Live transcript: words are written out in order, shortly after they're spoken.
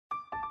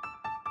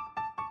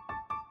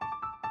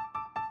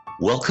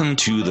Welcome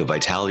to the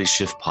Vitality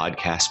Shift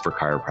podcast for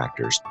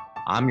chiropractors.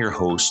 I'm your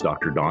host,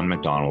 Dr. Don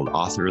McDonald,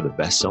 author of the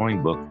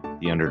best-selling book,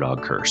 The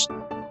Underdog Curse.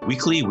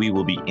 Weekly, we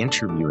will be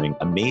interviewing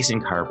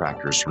amazing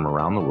chiropractors from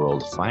around the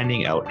world,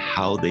 finding out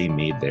how they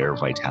made their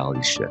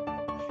vitality shift.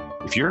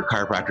 If you're a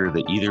chiropractor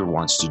that either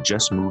wants to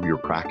just move your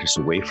practice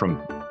away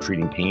from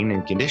treating pain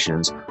and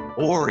conditions,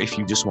 or if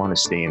you just want to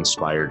stay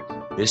inspired,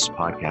 this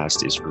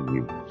podcast is for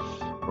you.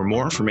 For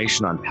more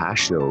information on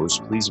past shows,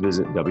 please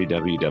visit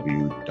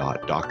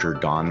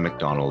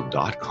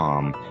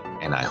www.drdonmcdonald.com,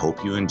 and I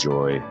hope you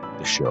enjoy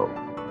the show.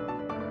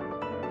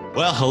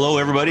 Well, hello,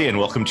 everybody, and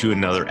welcome to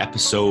another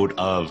episode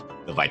of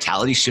the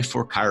Vitality Shift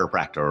for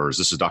Chiropractors.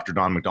 This is Dr.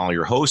 Don McDonald,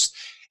 your host,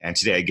 and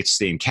today I get to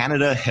stay in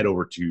Canada, head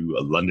over to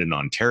London,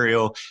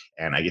 Ontario,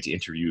 and I get to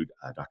interview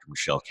Dr.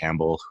 Michelle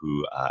Campbell,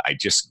 who I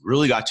just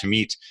really got to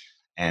meet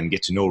and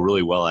get to know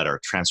really well at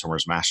our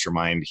Transformers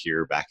Mastermind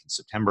here back in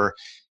September.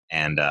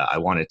 And I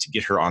wanted to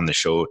get her on the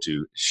show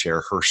to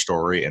share her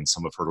story and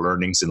some of her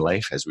learnings in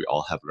life, as we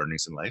all have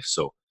learnings in life.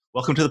 So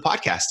welcome to the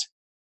podcast.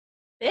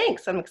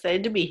 Thanks. I'm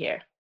excited to be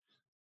here.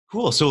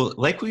 Cool. So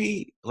like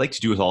we like to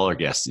do with all our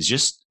guests is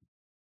just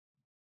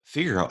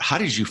figure out, how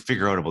did you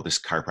figure out about this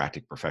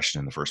chiropractic profession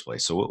in the first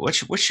place? So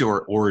what's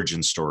your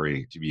origin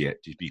story to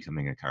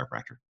becoming a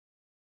chiropractor?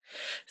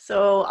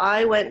 So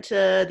I went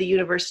to the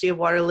University of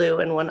Waterloo,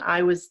 and when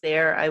I was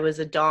there, I was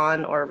a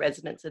DON or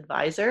residence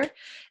advisor,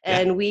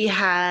 and we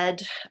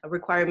had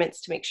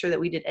requirements to make sure that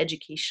we did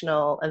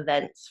educational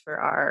events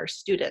for our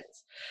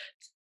students.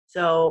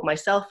 So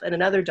myself and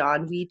another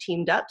DON, we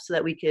teamed up so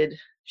that we could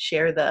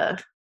share the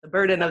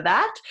burden of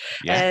that,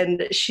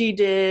 and she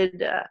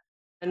did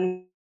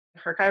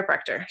her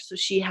chiropractor. So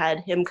she had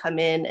him come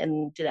in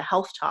and did a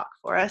health talk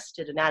for us,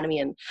 did anatomy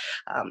and,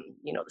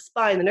 the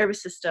spine, the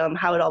nervous system,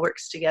 how it all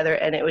works together.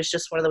 And it was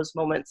just one of those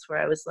moments where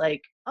I was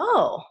like,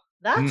 oh,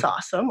 that's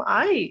awesome.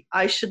 I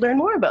should learn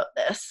more about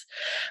this.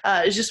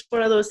 It's just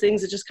one of those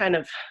things that just kind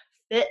of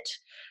fit.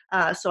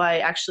 So I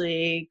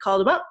actually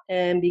called him up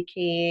and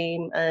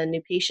became a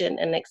new patient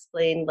and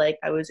explained like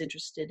I was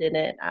interested in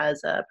it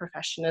as a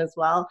profession as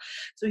well.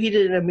 So he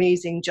did an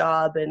amazing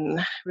job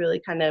and really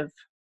kind of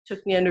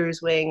took me under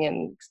his wing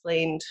and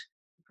explained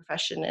the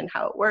profession and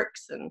how it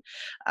works, and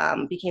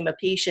became a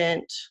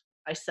patient.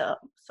 I saw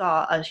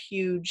a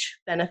huge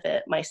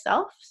benefit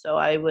myself. So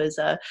I was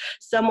a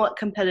somewhat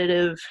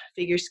competitive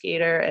figure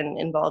skater and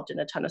involved in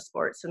a ton of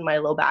sports, and my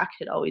low back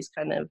had always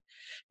kind of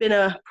been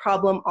a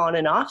problem on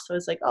and off. So I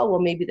was like, oh, well,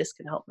 maybe this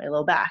can help my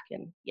low back.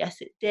 And yes,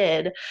 it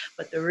did.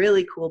 But the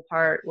really cool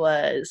part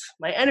was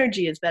my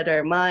energy is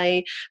better.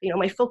 My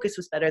focus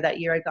was better that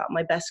year. I got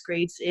my best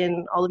grades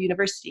in all of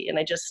university. And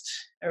I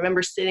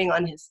remember sitting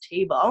on his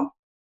table.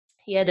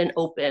 He had an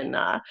open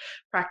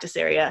practice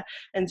area,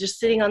 and just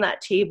sitting on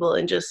that table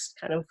and just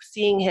kind of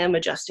seeing him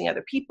adjusting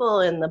other people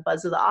and the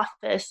buzz of the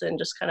office, and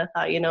just kind of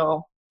thought,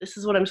 this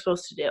is what I'm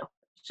supposed to do.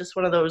 It's just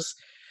one of those,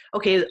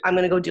 okay, I'm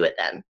going to go do it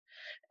then.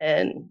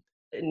 And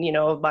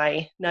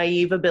my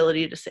naive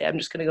ability to say I'm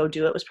just going to go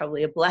do it was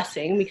probably a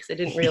blessing, because I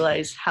didn't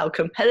realize how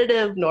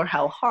competitive, nor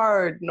how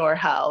hard, nor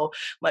how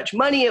much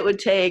money it would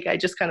take. I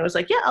just kind of was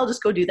like, I'll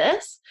just go do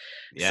this.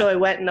 Yeah. So I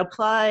went and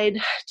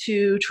applied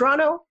to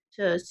Toronto,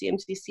 to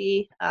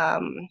CMCC.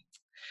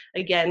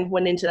 Again,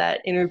 went into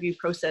that interview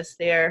process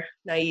there,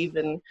 naive,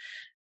 and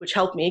which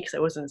helped me because I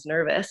wasn't as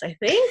nervous, I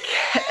think,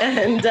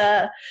 and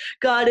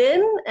got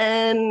in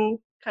and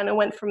kind of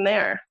went from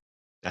there.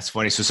 That's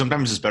funny. So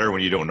sometimes it's better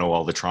when you don't know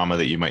all the trauma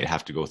that you might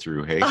have to go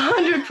through. Hey,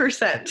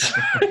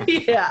 100%.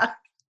 Yeah.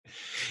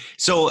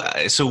 So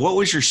what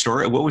was your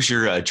story? What was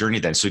your journey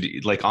then? So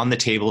like on the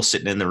table,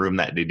 sitting in the room,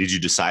 did you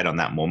decide on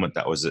that moment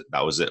that was it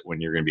when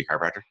you're going to be a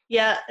chiropractor?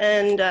 Yeah.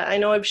 And I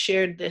know I've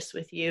shared this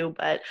with you,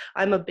 but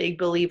I'm a big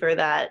believer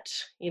that,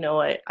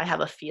 I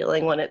have a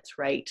feeling when it's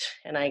right,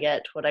 and I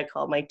get what I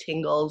call my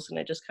tingles, and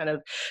it just kind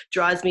of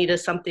draws me to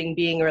something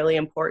being really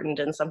important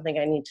and something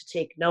I need to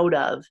take note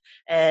of.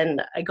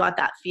 And I got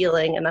that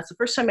feeling, and that's the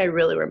first time I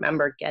really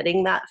remember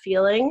getting that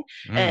feeling.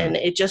 And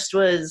it just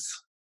was,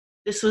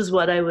 this was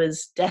what I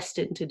was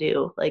destined to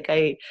do. Like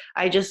I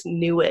just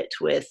knew it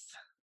with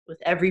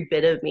every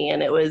bit of me.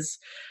 And it was,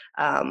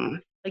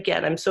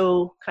 again, I'm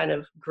so kind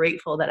of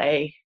grateful that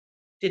I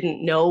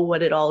didn't know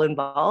what it all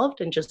involved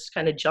and just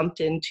kind of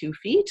jumped in 2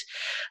 feet.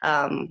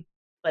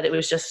 But it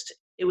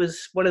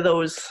was one of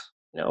those,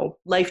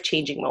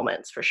 life-changing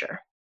moments for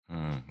sure.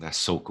 That's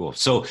so cool.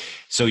 So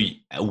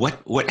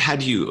what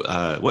made you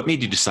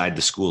decide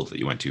the school that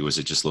you went to? Was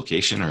it just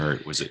location, or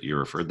was it you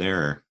referred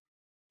there? Or?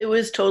 It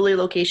was totally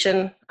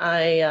location.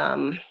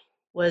 I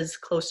was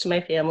close to my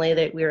family.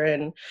 That we were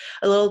in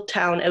a little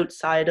town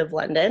outside of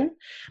London.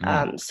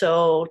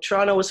 So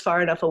Toronto was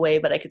far enough away,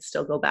 but I could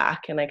still go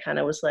back. And I kind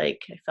of was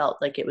like, I felt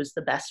like it was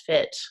the best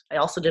fit. I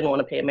also didn't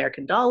want to pay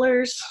American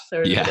dollars. There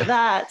was a bit of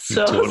that.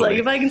 So totally. I was like,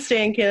 if I can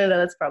stay in Canada,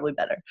 that's probably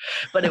better.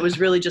 But it was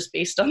really just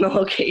based on the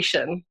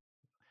location.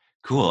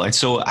 Cool. And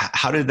so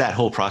how did that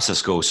whole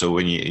process go? So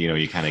when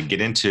you kind of get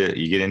into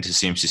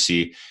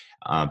CMCC,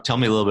 tell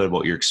me a little bit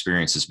about your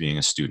experience as being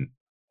a student.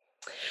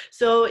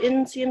 So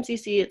in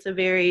CMCC, it's a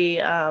very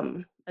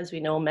as we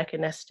know,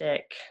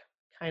 mechanistic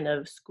kind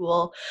of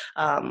school.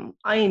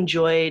 I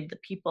enjoyed the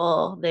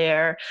people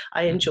there.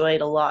 I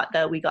enjoyed a lot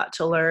that we got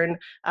to learn.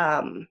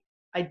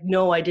 I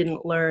know I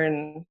didn't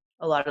learn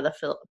a lot of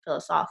the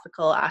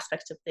philosophical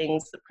aspects of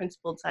things, the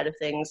principled side of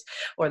things,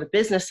 or the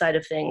business side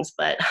of things,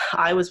 but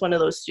I was one of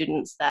those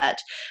students that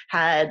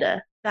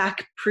had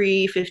back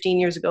 15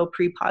 years ago,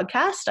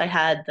 pre-podcast, I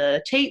had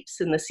the tapes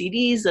and the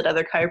CDs that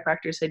other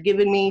chiropractors had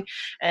given me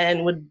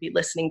and would be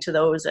listening to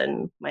those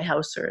in my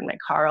house or in my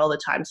car all the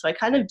time. So I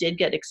kind of did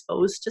get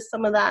exposed to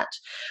some of that.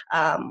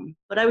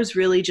 But I was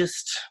really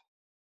just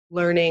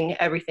learning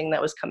everything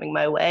that was coming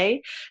my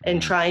way and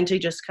trying to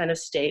just kind of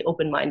stay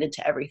open-minded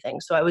to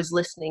everything. So I was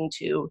listening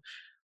to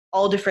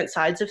all different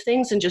sides of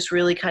things and just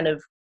really kind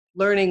of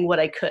learning what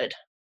I could.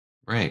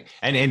 Right.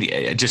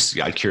 And just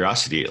out of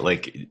curiosity,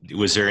 like,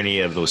 was there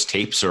any of those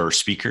tapes or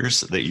speakers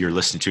that you're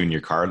listening to in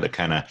your car that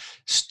kind of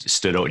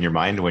stood out in your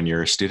mind when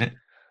you're a student?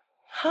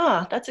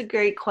 That's a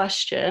great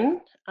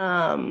question.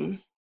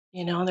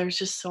 There's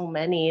just so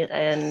many,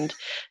 and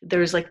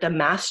there's like the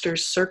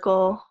Master's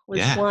Circle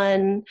was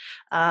one.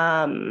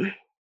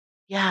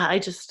 Yeah,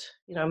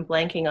 I'm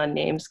blanking on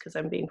names because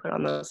I'm being put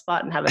on the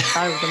spot and haven't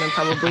thought of them in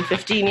probably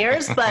 15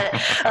 years, but.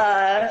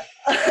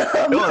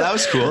 No, that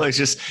was cool. It's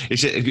just,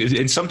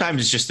 and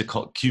sometimes it's just the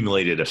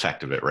accumulated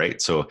effect of it,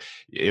 right? So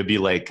it'd be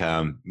like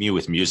me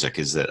with music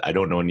is that I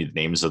don't know any of the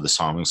names of the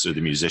songs or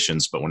the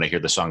musicians, but when I hear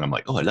the song, I'm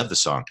like, oh, I love the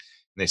song.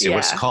 And they say,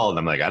 what's it called? And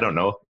I'm like, I don't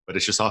know, but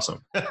it's just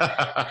awesome.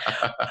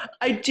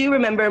 I do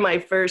remember my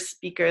first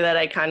speaker that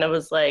I kind of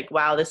was like,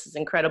 wow, this is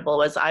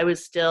incredible. I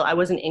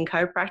wasn't in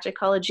chiropractic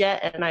college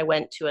yet. And I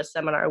went to a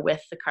seminar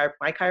with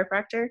my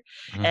chiropractor,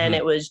 and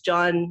it was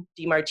John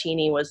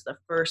DeMartini was the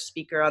first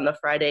speaker on the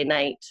Friday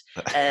night.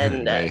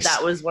 And Nice.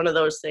 That was one of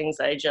those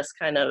things I just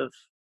kind of,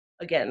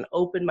 again,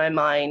 opened my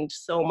mind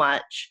so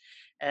much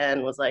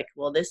and was like,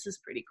 well, this is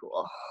pretty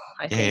cool.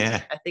 I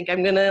think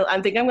I'm gonna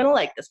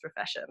like this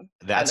profession.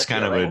 That's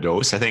kind of a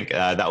dose. I think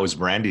that was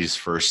Brandy's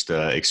first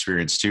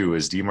experience too,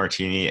 was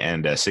DeMartini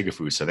and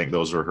Sigafus. I think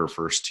those were her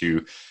first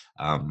two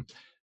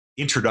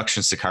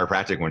introductions to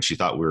chiropractic when she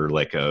thought we were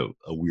like a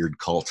weird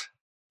cult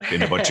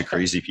and a bunch of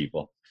crazy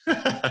people.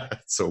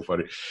 It's so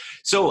funny.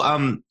 So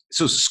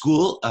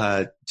school,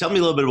 tell me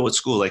a little bit about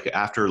school, like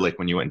after, like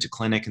when you went into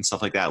clinic and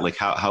stuff like that, like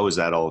how was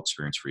that all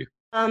experience for you?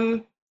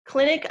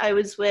 Clinic, I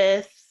was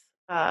with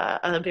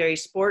a very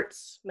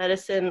sports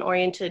medicine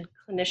oriented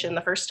clinician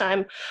the first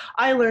time.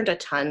 I learned a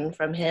ton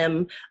from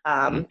him.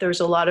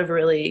 There's a lot of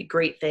really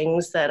great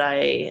things that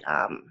I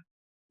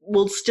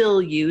will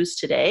still use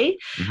today,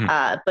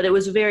 but it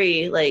was a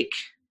very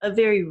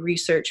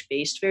research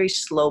based, very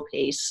slow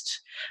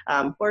paced.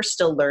 We're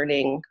still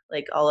learning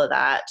like all of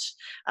that.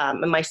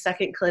 And my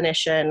second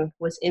clinician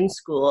was in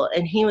school,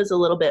 and he was a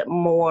little bit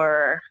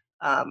more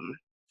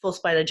full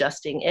spine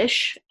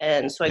adjusting-ish.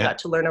 And so I got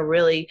to learn a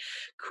really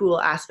cool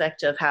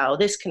aspect of how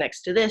this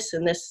connects to this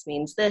and this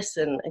means this,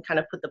 and kind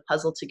of put the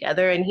puzzle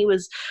together. And he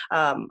was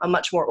a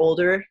much more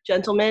older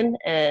gentleman,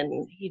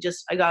 and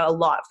I got a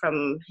lot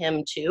from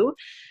him too.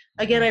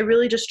 Again, I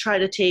really just try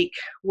to take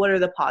what are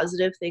the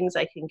positive things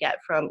I can get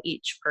from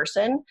each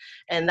person.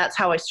 And that's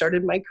how I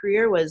started my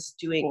career, was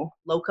doing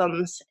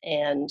locums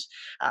and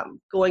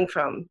going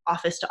from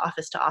office to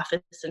office to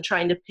office and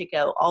trying to pick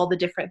out all the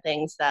different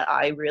things that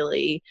I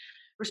really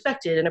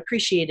respected and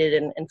appreciated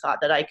and thought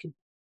that I could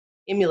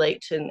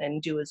emulate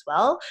and do as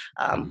well.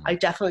 I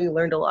definitely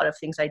learned a lot of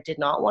things I did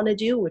not want to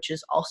do, which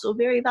is also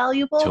very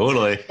valuable.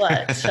 Totally.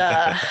 But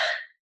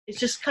it's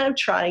just kind of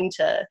trying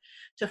to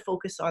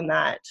focus on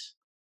that.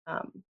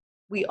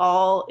 We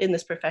all in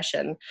this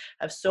profession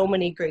have so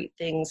many great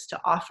things to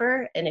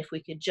offer. And if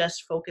we could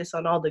just focus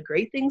on all the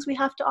great things we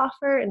have to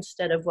offer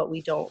instead of what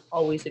we don't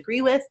always agree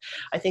with,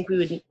 I think we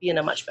would be in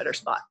a much better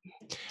spot.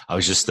 I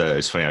was just,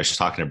 it's funny. I was just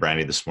talking to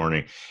Brandy this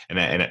morning,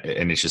 and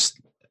it's just,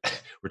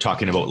 we're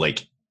talking about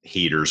like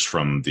haters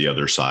from the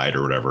other side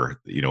or whatever,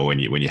 when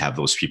you have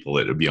those people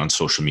that would be on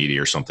social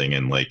media or something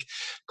and like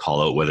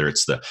call out, whether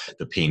it's the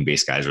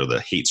pain-based guys or the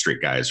hate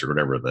streak guys or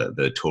whatever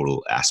the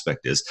total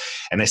aspect is.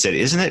 And I said,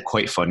 isn't it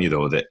quite funny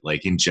though, that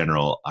like in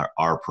general,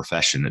 our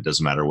profession, it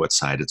doesn't matter what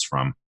side it's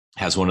from,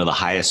 has one of the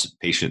highest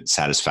patient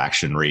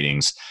satisfaction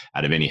ratings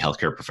out of any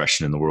healthcare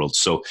profession in the world.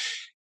 So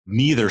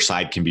neither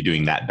side can be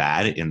doing that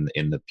bad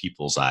in the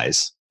people's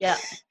eyes. Yeah.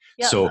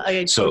 Yeah, so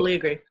I totally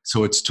agree.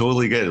 So it's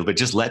totally good, but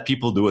just let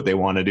people do what they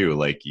want to do.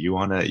 Like if you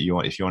want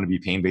to be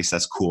pain based,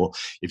 that's cool.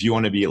 If you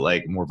want to be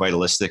like more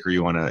vitalistic, or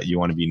you want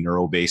to be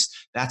neuro based,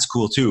 that's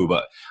cool too.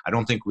 But I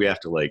don't think we have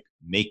to like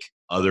make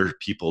other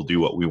people do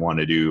what we want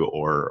to do,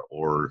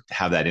 or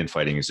have that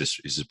infighting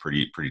is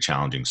pretty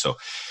challenging. So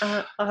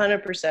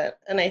 100%.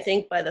 And I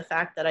think by the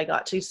fact that I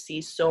got to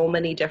see so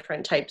many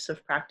different types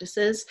of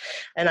practices,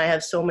 and I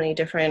have so many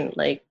different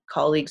like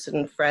colleagues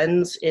and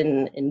friends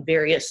in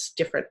various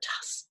different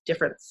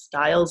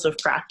styles of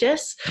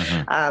practice,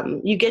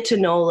 you get to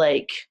know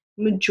like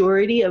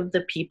majority of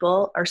the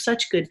people are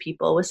such good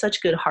people with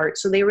such good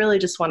hearts. So they really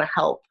just want to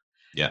help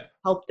Yeah.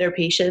 help their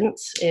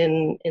patients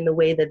in the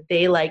way that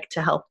they like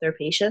to help their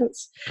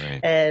patients. Right.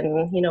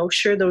 And,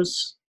 sure,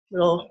 those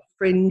little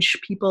fringe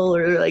people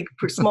or like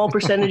small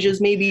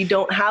percentages maybe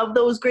don't have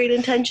those great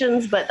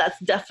intentions, but that's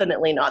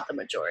definitely not the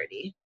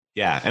majority.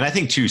 Yeah. And I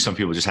think too, some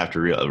people just have to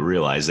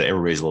realize that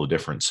everybody's a little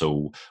different.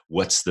 So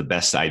what's the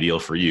best ideal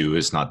for you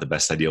is not the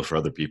best ideal for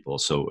other people.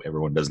 So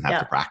everyone doesn't have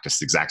to practice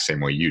the exact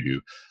same way you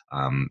do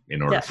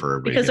in order for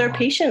everybody because to get our along.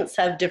 patients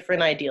have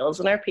different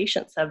ideals and our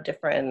patients have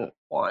different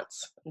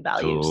wants and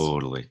values.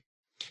 Totally.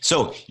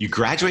 So you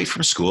graduate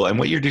from school, and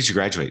what year did you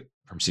graduate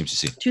from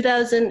CMCC?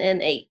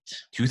 2008.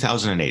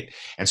 2008.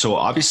 And so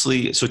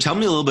obviously, so tell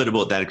me a little bit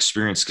about that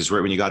experience, because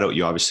right when you got out,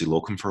 you obviously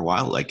locum for a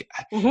while. Like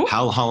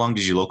how long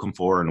did you locum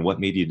for, and what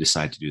made you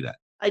decide to do that?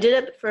 I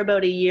did it for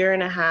about a year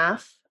and a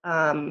half.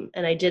 And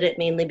I did it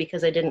mainly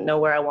because I didn't know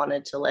where I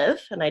wanted to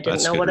live and I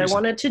didn't know what I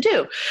wanted to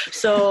do.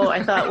 So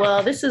I thought,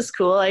 well, this is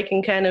cool. I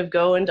can kind of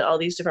go into all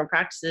these different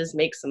practices,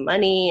 make some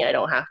money. I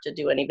don't have to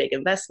do any big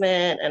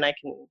investment and I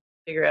can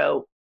figure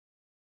out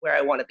where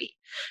I want to be.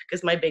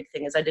 Because my big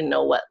thing is I didn't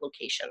know what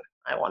location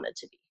I wanted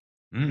to be.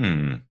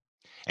 Mm.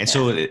 And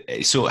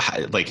so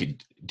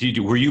like,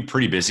 were you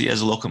pretty busy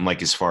as a locum?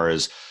 Like, as far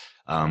as,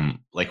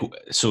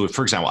 so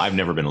for example, I've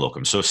never been a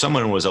locum. So if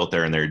someone was out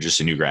there and they're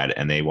just a new grad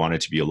and they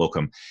wanted to be a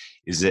locum,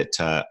 is it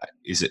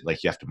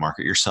like you have to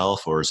market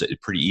yourself, or is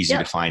it pretty easy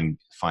to find,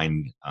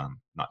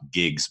 not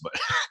gigs, but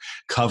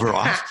cover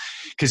off?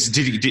 Because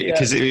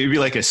because it would be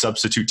like a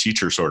substitute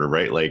teacher sort of,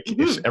 right? Like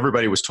if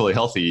everybody was totally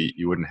healthy,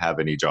 you wouldn't have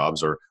any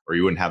jobs, or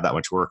you wouldn't have that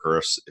much work, or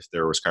if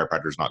there was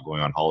chiropractors not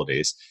going on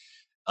holidays.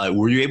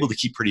 Were you able to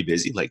keep pretty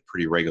busy, like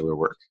pretty regular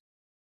work?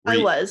 I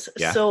was.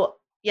 Yeah. So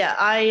yeah,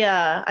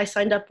 I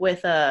signed up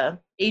with a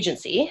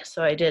agency,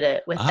 so I did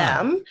it with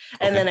them.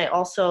 And then I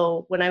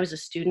also, when I was a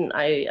student,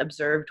 I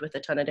observed with a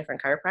ton of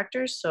different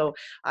chiropractors. So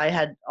I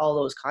had all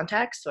those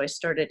contacts. So I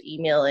started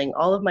emailing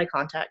all of my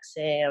contacts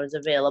saying I was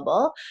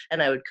available,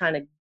 and I would kind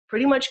of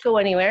pretty much go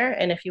anywhere.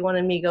 And if you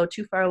wanted me to go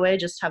too far away,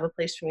 just have a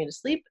place for me to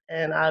sleep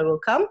and I will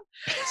come.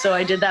 So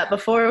I did that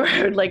before, where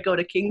I would like go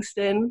to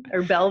Kingston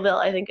or Belleville,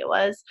 I think it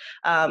was.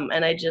 And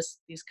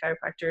these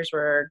chiropractors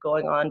were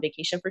going on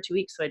vacation for 2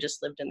 weeks. So I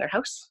just lived in their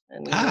house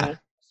and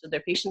so their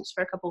patients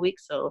for a couple of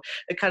weeks. So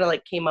it kind of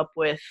like came up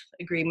with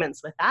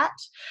agreements with that.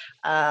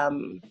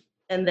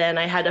 And then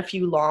I had a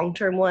few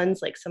long-term ones,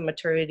 like some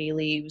maternity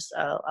leaves,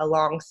 a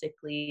long sick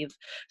leave.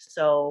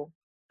 So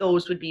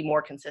those would be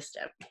more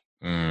consistent.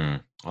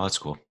 Oh, that's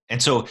cool.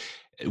 And so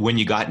when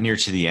you got near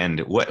to the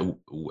end,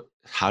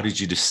 how did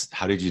you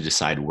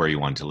decide where you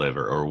wanted to live,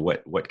 or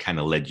what kind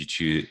of led you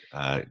to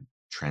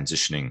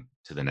transitioning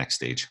to the next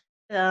stage?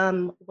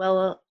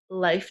 Well,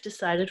 life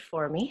decided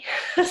for me.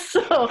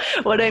 So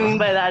what I mean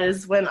by that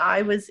is when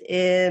I was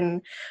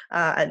an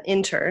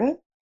intern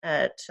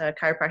at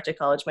chiropractic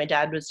college, my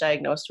dad was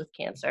diagnosed with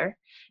cancer,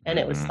 and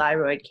it was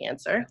thyroid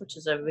cancer, which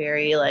is a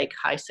very like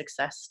high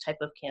success type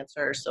of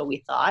cancer. So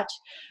we thought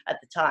at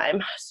the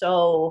time.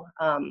 So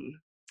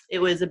it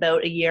was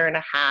about a year and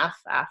a half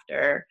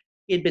after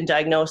he had been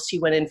diagnosed. He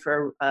went in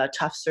for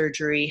tough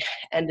surgery,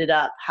 ended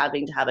up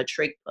having to have a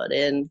trach put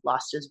in,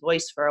 lost his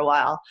voice for a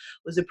while.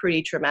 It was a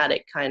pretty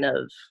traumatic kind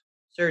of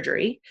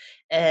surgery.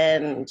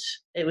 And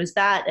it was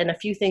that and a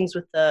few things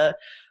with the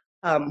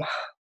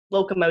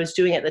locum I was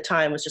doing at the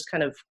time was just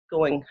kind of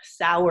going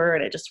sour,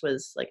 and it just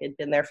was like it'd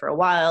been there for a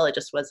while. It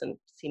just wasn't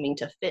seeming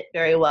to fit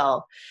very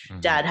well.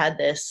 Dad had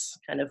this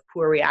kind of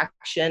poor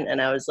reaction,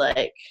 and I was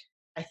like,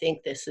 I think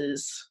this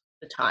is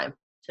the time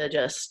to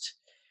just,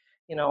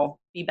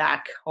 be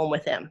back home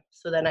with him.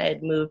 So then I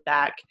had moved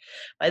back.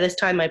 By this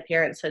time, my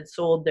parents had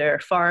sold their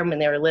farm and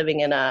they were living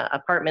in an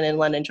apartment in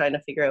London trying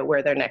to figure out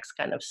where their next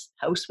kind of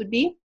house would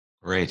be.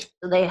 Right.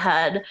 So they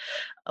had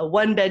a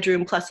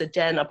 1-bedroom plus a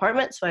den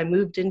apartment. So I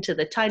moved into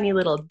the tiny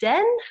little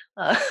den,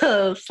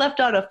 slept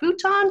on a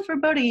futon for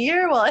about a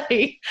year while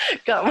I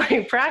got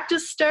my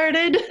practice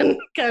started and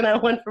kind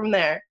of went from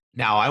there.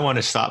 Now I want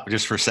to stop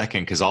just for a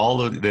second, because all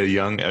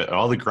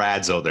the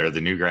grads out there, the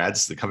new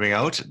grads that coming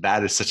out,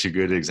 that is such a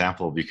good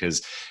example,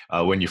 because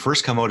when you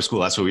first come out of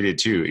school, that's what we did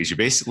too, is you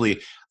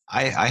basically,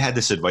 I had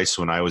this advice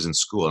when I was in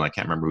school, and I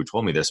can't remember who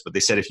told me this, but they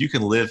said, if you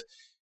can live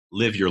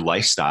your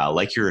lifestyle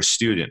like you're a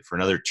student for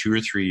another 2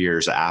 or 3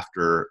 years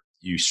after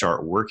you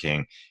start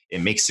working,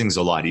 it makes things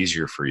a lot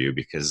easier for you.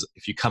 Because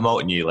if you come out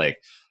and you like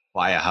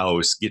buy a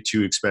house, get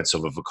too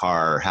expensive of a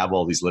car, have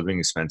all these living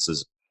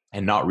expenses,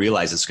 and not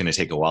realize it's going to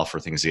take a while for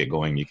things to get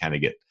going, you kind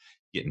of get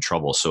in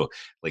trouble. So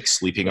like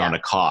sleeping on a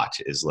cot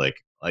is like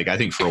I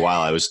think for a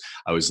while I was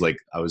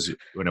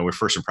when I was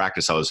first in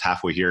practice, I was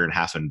halfway here and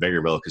half in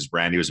Vegreville, because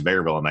Brandy was in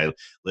Vegreville, and I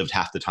lived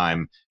half the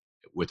time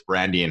with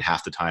Brandy and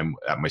half the time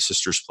at my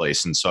sister's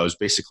place. And so I was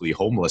basically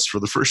homeless for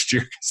the first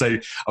year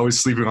because I was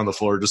sleeping on the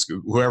floor, just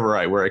where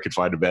I could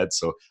find a bed.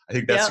 So I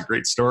think that's a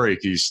great story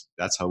because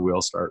that's how we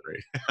all start,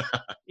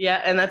 right?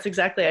 Yeah, and that's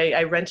exactly,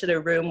 I rented a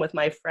room with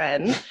my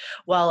friend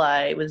while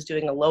I was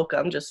doing a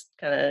locum, just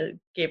kind of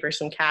gave her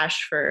some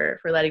cash for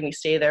letting me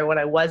stay there when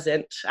I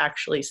wasn't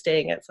actually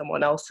staying at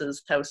someone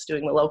else's house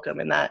doing the locum.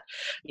 And that,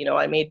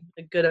 I made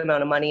a good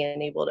amount of money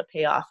and able to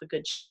pay off a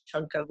good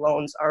chunk of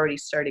loans already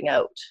starting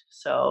out.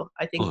 So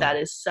I think that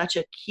is such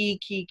a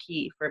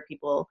key for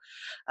people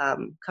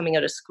coming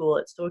out of school.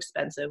 It's so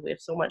expensive. We have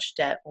so much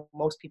debt. Well,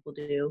 most people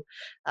do.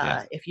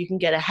 If you can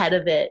get ahead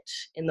of it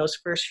in those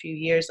first few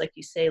years, like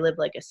you say, live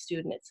like a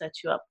student, it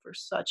sets you up for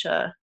such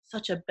a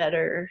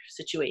better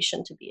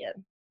situation to be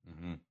in.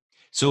 Mm-hmm.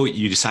 So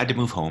you decide to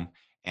move home,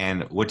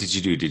 and what did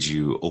you do? Did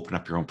you open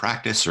up your own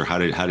practice, or how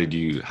did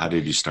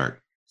you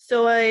start?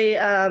 So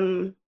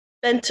I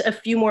spent a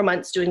few more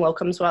months doing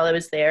locums while I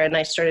was there, and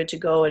I started to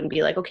go and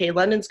be like, okay,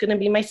 London's going to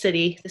be my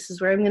city. This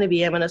is where I'm going to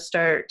be. I'm going to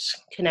start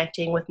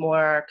connecting with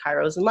more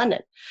chiros in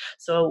London.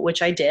 So,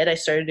 which I did. I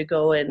started to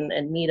go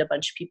and meet a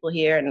bunch of people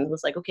here, and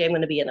was like, okay, I'm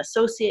going to be an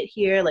associate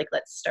here. Like,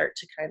 let's start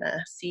to kind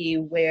of see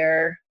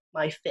where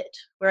I fit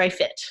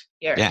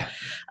here. Yeah.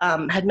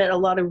 Had met a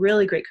lot of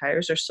really great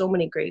chiros. There's so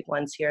many great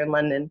ones here in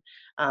London,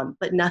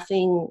 but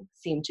nothing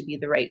seemed to be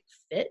the right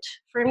fit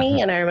for me.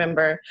 Mm-hmm. And I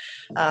remember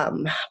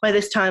by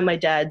this time my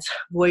dad's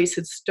voice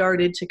had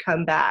started to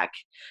come back.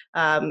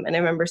 And I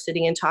remember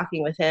sitting and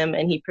talking with him,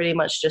 and he pretty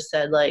much just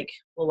said, like,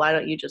 well, why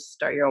don't you just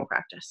start your own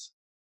practice?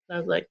 And I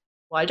was like,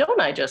 why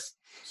don't I just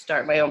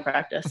start my own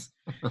practice?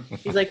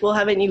 He's like, well,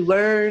 haven't you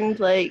learned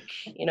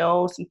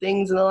some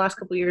things in the last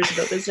couple of years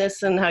about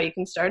business and how you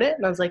can start it?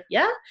 And I was like,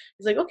 yeah.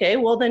 He's like, okay,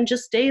 well then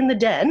just stay in the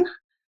den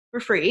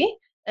for free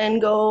and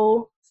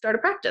go start a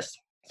practice.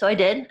 So I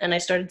did, and I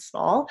started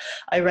small.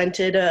 I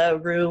rented a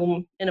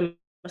room in a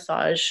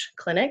massage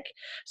clinic.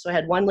 So I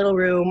had one little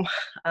room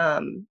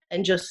and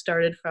just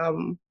started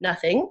from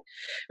nothing.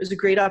 It was a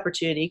great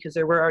opportunity because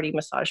there were already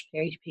massage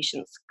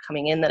patients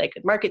coming in that I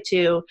could market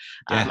to.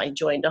 I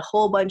joined a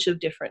whole bunch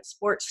of different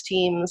sports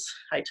teams.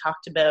 I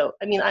talked about,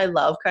 I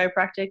love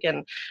chiropractic,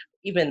 and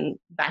even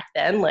back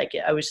then, like,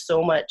 I was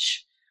so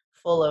much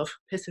full of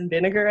piss and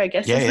vinegar, I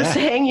guess is the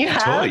saying you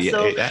have. Totally.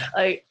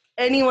 So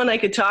anyone I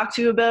could talk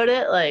to about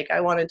it, like, I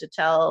wanted to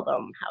tell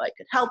them how I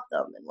could help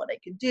them and what I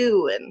could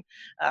do.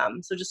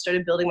 And so just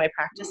started building my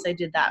practice. I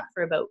did that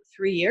for about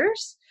 3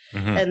 years,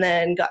 and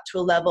then got to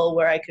a level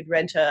where I could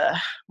rent a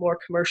more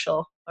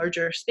commercial,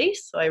 larger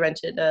space. So I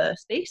rented a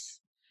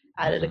space,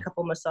 added a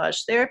couple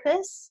massage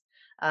therapists,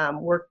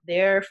 worked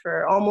there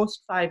for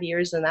almost 5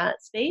 years in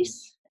that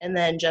space. And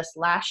then just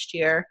last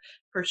year,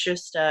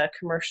 purchased a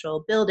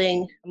commercial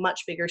building, a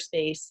much bigger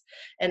space,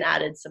 and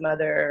added some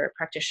other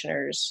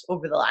practitioners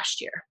over the last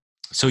year.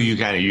 So you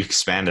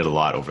expanded a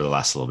lot over the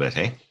last little bit,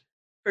 hey?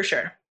 For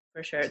sure.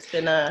 It's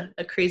been a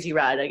crazy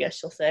ride, I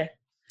guess you'll say.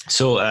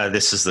 So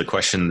this is the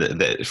question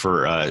that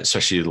for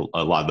especially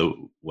a lot of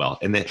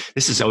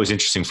this is always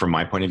interesting from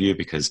my point of view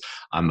because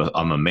I'm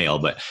a male,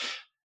 but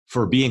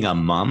for being a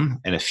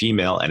mom and a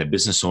female and a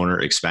business owner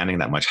expanding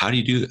that much, how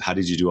did you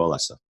do all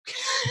that stuff?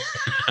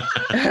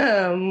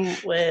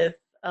 With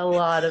a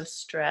lot of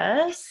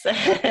stress.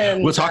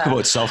 And, we'll talk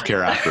about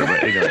self-care after,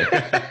 but anyway.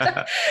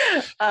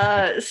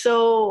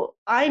 So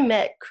I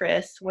met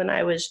Chris when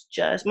I was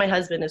my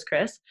husband is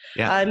Chris.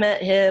 Yeah. I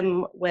met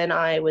him when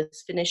I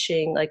was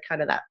finishing like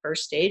kind of that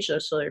first stage.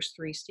 So there's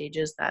 3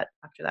 stages that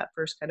after that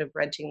first kind of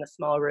renting the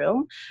small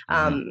room.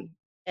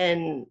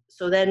 And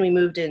so then we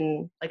moved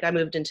in, like I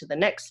moved into the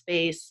next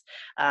space.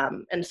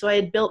 And so I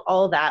had built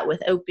all that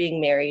without being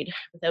married,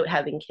 without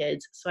having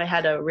kids. So I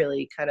had a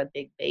really kind of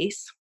big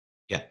base.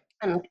 Yeah.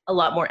 And a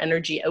lot more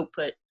energy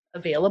output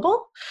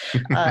available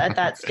at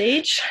that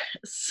stage.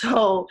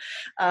 So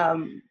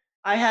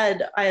I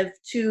have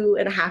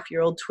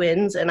 2.5-year-old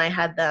twins, and I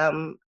had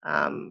them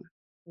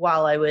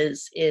while I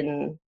was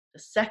in the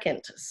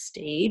second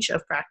stage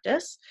of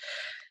practice.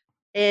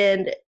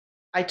 And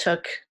I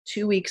took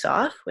 2 weeks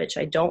off, which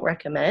I don't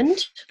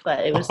recommend,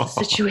 but it was the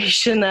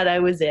situation that I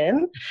was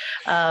in,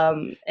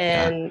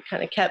 and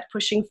kind of kept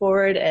pushing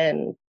forward.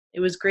 And it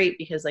was great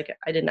because I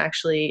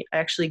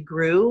actually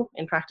grew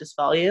in practice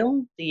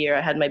volume the year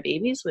I had my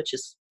babies, which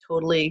is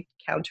totally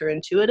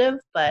counterintuitive,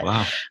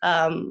 but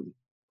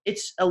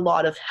it's a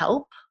lot of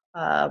help.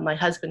 My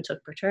husband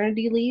took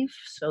paternity leave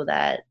so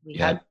that we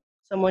had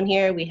someone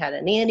here. We had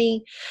a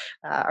nanny.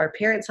 Our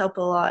parents help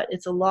a lot.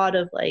 It's a lot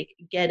of like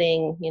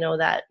getting,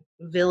 that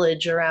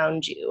village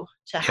around you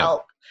to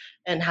help,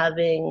 and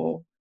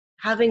having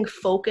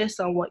focus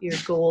on what your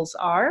goals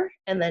are,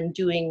 and then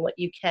doing what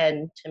you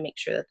can to make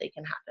sure that they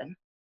can happen.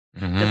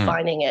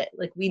 Defining it.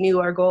 Like, we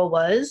knew our goal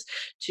was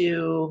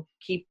to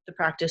keep the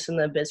practice and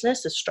the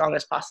business as strong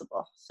as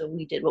possible. So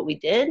we did what we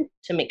did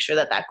to make sure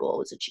that goal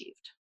was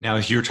achieved. Now,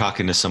 if you're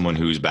talking to someone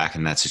who's back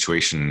in that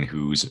situation,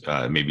 who's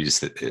maybe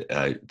just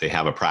they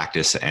have a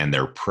practice and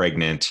they're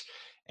pregnant,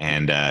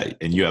 and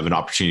you have an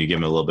opportunity to give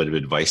them a little bit of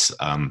advice,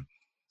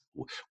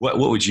 what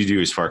would you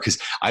do as far, because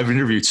I've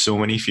interviewed so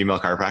many female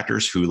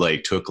chiropractors who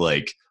like took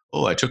like,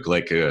 oh, I took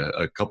like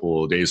a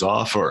couple of days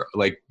off, or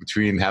like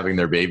between having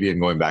their baby and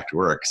going back to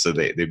work. So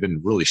they've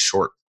been really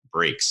short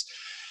breaks.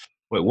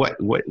 What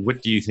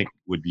do you think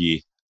would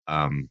be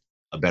a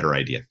better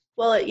idea?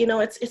 Well,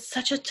 it's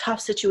such a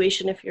tough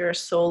situation if you're a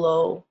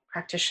solo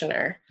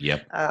practitioner.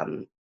 Yep.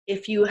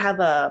 If you have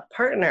a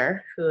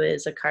partner who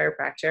is a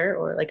chiropractor,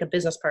 or like a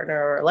business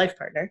partner or a life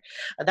partner,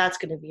 that's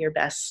going to be your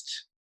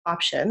best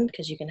option,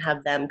 because you can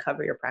have them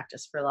cover your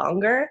practice for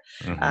longer.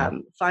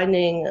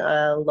 Finding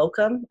a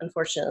locum,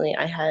 unfortunately,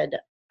 I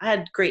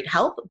had great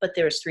help, but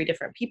there was 3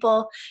 different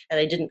people, and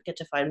I didn't get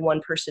to find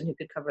one person who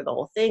could cover the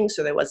whole thing.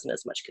 So there wasn't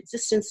as much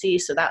consistency.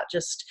 So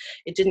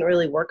it didn't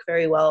really work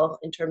very well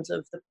in terms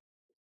of the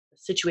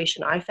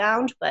situation I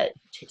found, but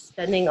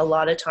spending a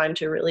lot of time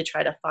to really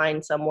try to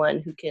find someone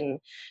who can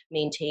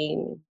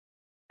maintain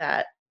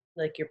that,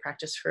 like your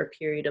practice for a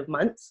period of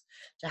months,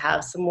 to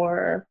have some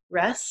more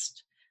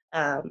rest.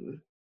 And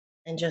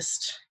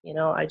just,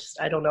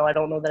 I don't know. I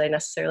don't know that I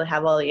necessarily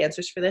have all the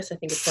answers for this. I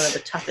think it's one of the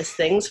toughest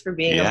things for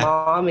being a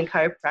mom in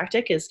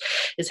chiropractic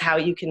is how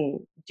you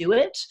can do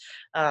it.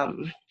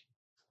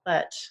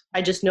 But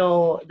I just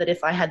know that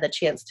if I had the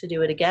chance to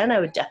do it again, I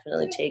would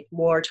definitely take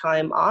more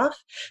time off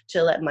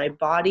to let my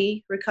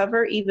body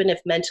recover, even if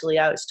mentally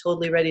I was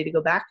totally ready to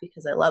go back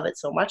because I love it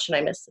so much and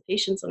I miss the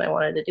patients and I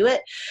wanted to do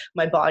it.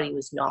 My body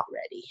was not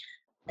ready.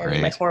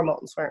 And my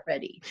hormones weren't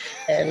ready.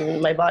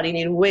 And my body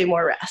needed way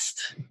more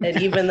rest.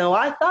 And even though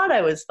I thought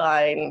I was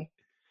fine,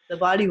 the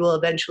body will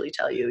eventually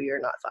tell you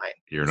you're not fine.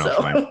 You're not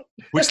fine.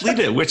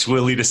 Which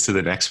will lead us to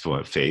the next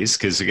phase.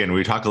 Because again,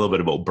 we talk a little bit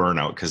about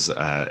burnout, because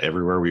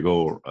everywhere we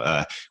go,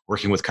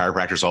 working with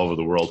chiropractors all over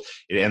the world,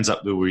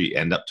 we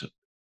end up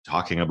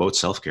talking about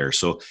self-care.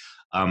 So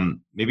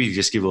maybe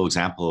just give a little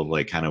example of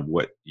like kind of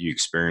what you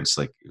experienced,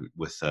 like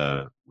with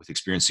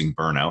experiencing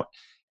burnout,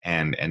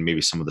 and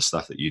maybe some of the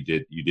stuff that you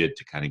did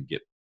to kind of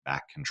get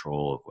back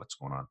control of what's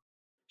going on.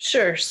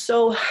 Sure.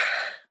 So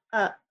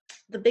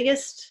the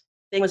biggest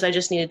thing was I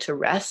just needed to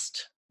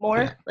rest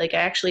more. Yeah. Like I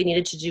actually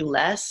needed to do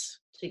less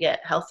to get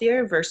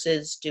healthier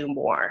versus do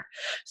more.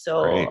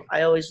 So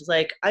I always was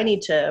like, I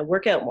need to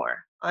work out more.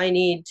 I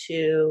need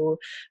to,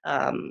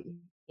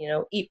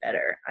 eat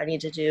better. I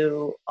need to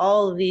do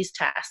all of these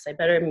tasks. I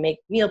better make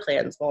meal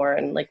plans more,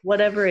 and like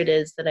whatever it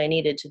is that I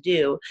needed to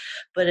do.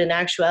 But in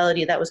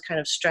actuality, that was kind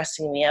of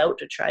stressing me out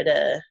to try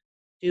to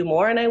do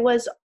more. And I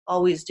was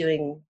always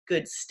doing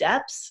good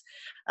steps.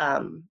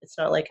 It's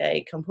not like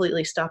I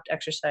completely stopped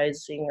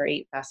exercising or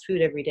ate fast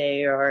food every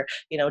day, or,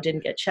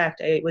 didn't get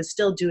checked. I was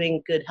still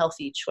doing good,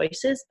 healthy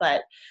choices,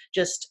 but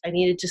just I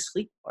needed to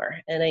sleep more,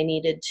 and I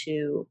needed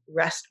to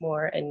rest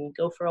more and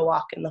go for a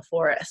walk in the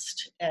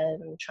forest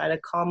and try to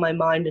calm my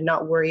mind and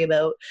not worry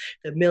about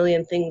the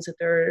million things that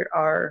there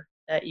are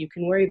that you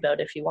can worry about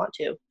if you want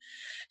to.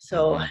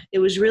 So it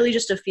was really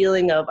just a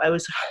feeling of I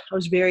was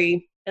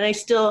very, and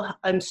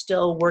I'm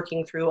still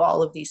working through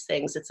all of these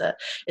things.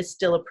 It's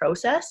still a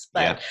process,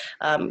 but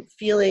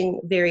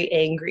feeling very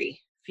angry,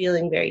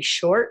 feeling very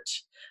short,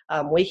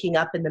 waking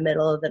up in the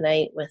middle of the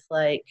night with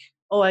like,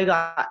 oh, I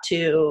got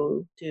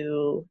to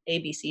do A,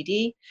 B, C,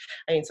 D.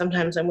 I mean,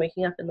 sometimes I'm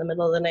waking up in the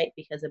middle of the night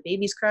because a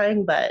baby's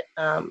crying, but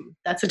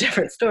that's a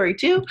different story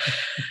too.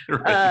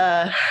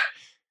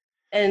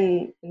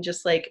 And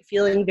just like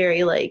feeling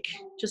very like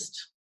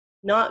just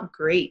not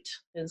great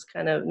is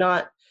kind of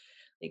not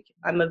like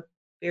I'm a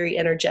very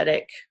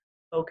energetic,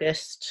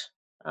 focused,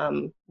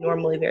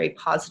 normally very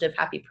positive,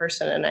 happy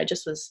person. And I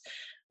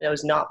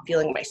was not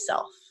feeling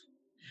myself.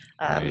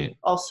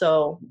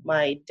 Also,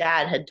 my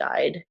dad had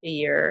died a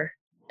year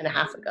and a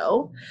half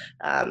ago,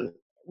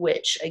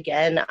 which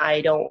again,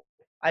 I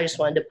just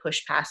wanted to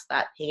push past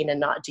that pain and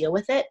not deal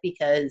with it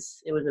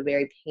because it was a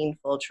very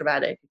painful,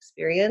 traumatic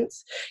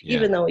experience. Yeah.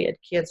 Even though he had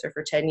cancer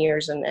for 10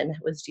 years and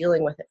was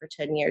dealing with it for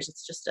 10 years,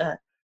 it's just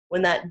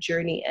when that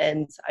journey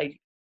ends,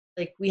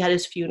 we had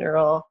his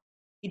funeral.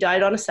 He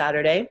died on a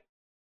Saturday.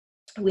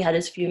 We had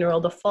his funeral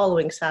the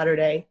following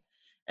Saturday,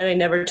 and I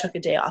never took a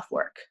day off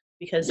work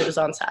because it was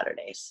on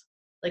Saturdays.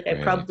 Like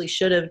I probably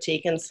should have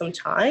taken some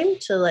time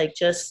to like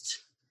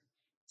just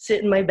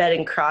sit in my bed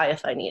and cry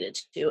if I needed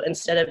to,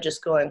 instead of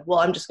just going, well,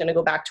 I'm just going to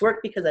go back to work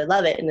because I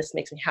love it and this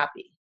makes me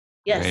happy.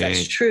 Yes,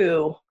 that's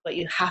true, but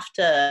you have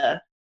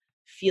to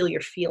feel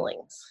your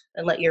feelings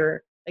and let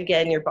your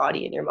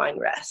body and your mind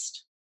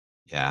rest.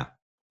 Yeah.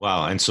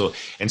 Wow. And so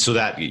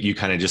that you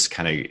kind of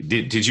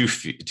did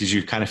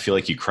you kind of feel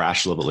like you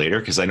crashed a little bit later?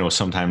 Because I know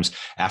sometimes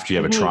after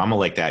you have a trauma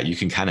like that, you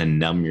can kind of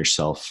numb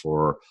yourself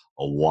for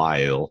a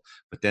while,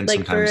 but then like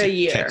sometimes for a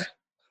year.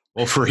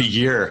 For a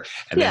year,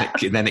 and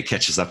then it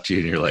catches up to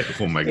you, and you're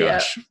like, "Oh my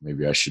gosh,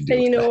 maybe I should do."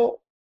 And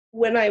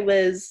when I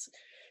was,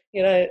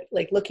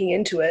 like looking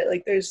into it,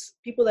 like there's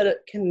people that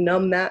can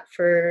numb that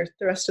for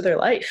the rest of their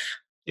life,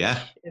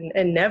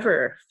 and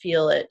never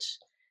feel it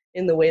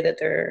in the way that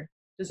they're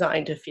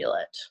designed to feel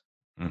it,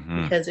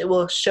 because it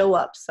will show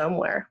up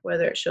somewhere,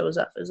 whether it shows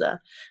up as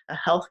a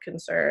health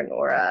concern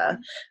or a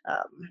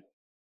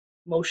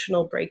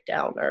emotional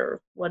breakdown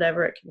or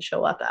whatever it can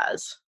show up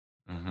as.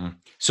 hmm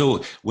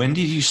So when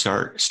did you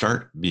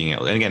start being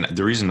able? And again,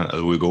 the reason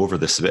we go over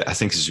this a bit, I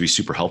think, is to be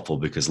super helpful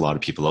because a lot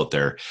of people out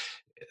there,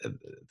 uh,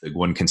 the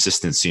one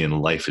consistency in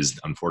life is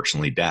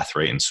unfortunately death,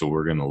 right? And so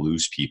we're going to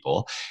lose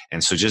people.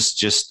 And so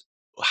just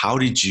how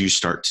did you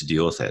start to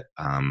deal with it,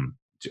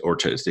 or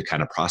to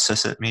kind of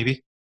process it,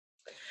 maybe?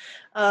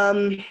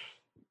 Um,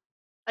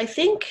 I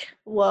think,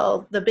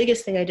 well, the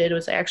biggest thing I did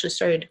was I actually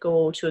started to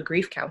go to a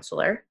grief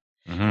counselor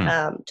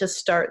Hmm. to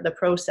start the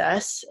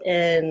process.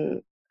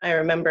 And I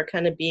remember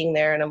kind of being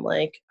there and I'm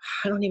like,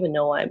 I don't even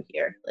know why I'm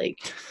here. Like,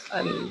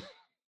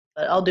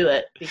 but I'll do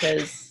it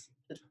because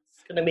it's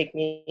going to make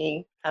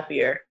me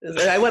happier. And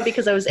I went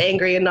because I was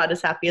angry and not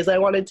as happy as I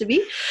wanted to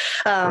be.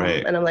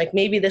 Right. And I'm like,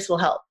 maybe this will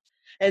help.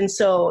 And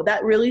so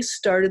that really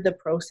started the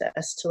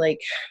process to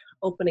like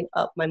opening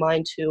up my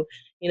mind to,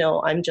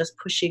 I'm just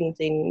pushing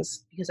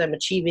things because I'm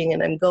achieving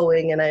and I'm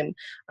going and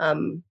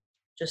I'm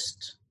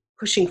just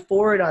pushing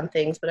forward on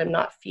things, but I'm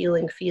not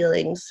feeling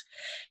feelings.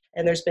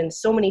 And there's been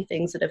so many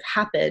things that have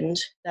happened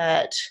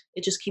that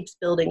it just keeps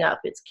building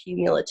up. It's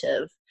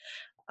cumulative.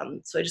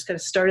 So I just kind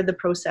of started the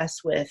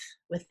process with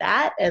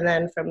that, and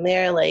then from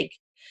there, like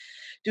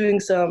doing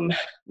some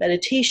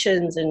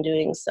meditations and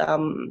doing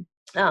some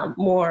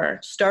more,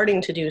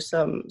 starting to do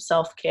some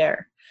self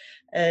care,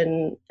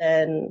 and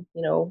then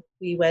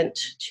we went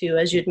to,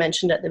 as you had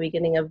mentioned at the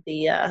beginning of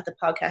the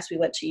podcast, we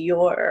went to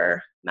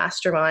your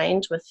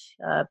mastermind with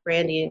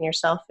Brandy and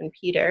yourself and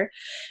Peter,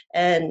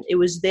 and it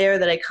was there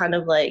that I kind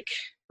of like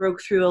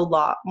broke through a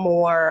lot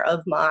more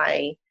of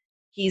my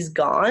he's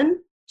gone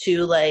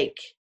to like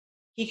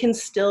he can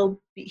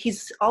still be,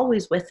 he's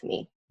always with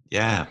me.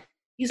 Yeah.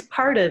 He's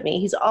part of me.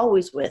 He's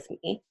always with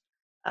me.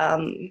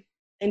 Um,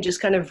 and just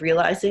kind of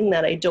realizing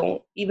that I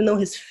don't, even though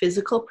his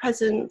physical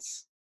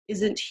presence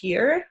isn't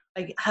here,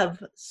 I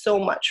have so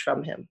much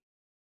from him.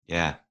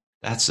 Yeah.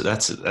 That's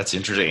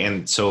interesting.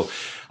 And so,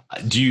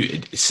 do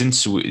you,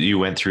 since you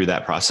went through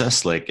that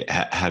process, like,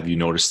 have you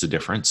noticed a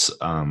difference?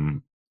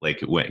 Like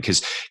when,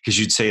 because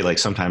you'd say like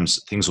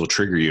sometimes things will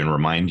trigger you and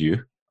remind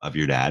you of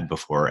your dad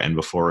before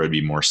it'd be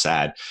more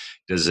sad.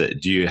 Do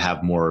you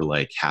have more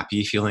like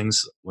happy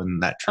feelings when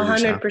that A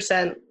triggers now?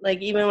 100%.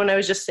 Like even when I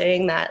was just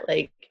saying that,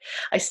 like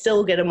I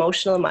still get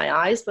emotional in my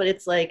eyes, but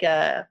it's like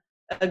a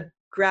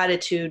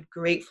gratitude,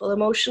 grateful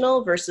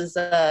emotional versus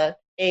a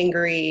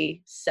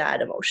angry,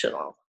 sad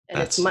emotional. And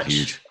That's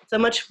huge. it's a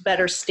much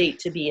better state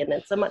to be in.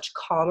 It's a much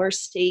calmer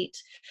state.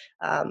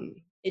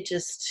 It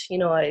just,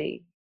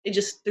 it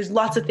just, there's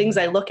lots of things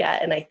I look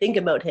at and I think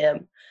about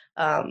him.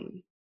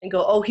 And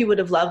go, oh, he would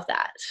have loved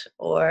that,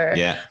 or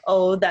Yeah.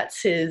 oh,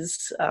 that's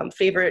his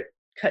favorite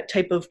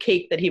type of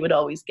cake that he would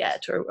always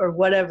get, or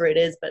whatever it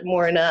is, but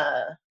more in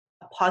a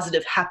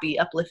positive, happy,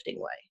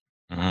 uplifting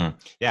way. Hmm.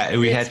 Yeah.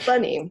 We It's had,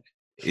 funny.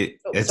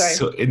 Oh, it's sorry.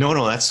 so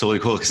no, that's totally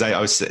cool because I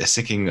was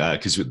thinking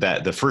because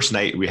that the first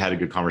night we had a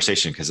good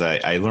conversation because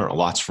I learned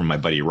lots from my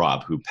buddy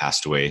Rob who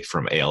passed away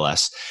from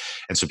ALS,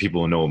 and so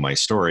people know my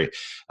story.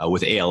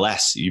 With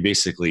ALS, you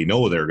basically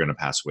know they're going to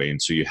pass away,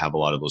 and so you have a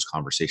lot of those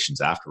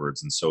conversations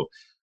afterwards. And so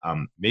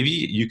maybe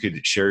you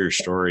could share your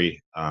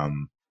story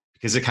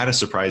because it kind of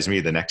surprised me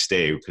the next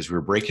day because we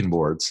were breaking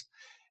boards,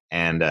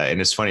 and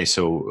it's funny.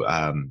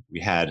 So we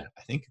had,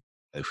 I think,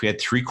 we had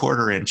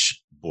 3/4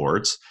 inch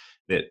boards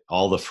that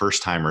all the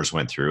first timers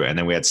went through, and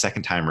then we had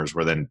second timers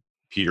where then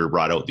Peter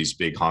brought out these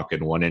big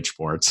honking 1 inch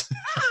boards,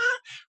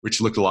 which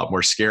looked a lot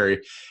more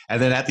scary.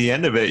 And then at the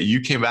end of it,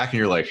 you came back and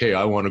you're like, "Hey,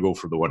 I want to go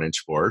for the 1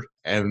 inch board."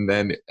 And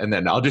then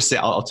I'll just say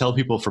I'll tell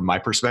people from my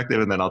perspective,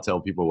 and then I'll tell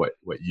people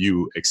what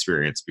you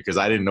experienced because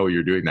I didn't know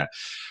you're doing that.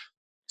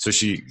 So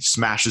she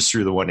smashes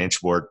through the 1 inch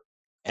board.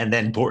 And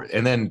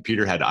then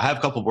Peter had, I have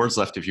a couple boards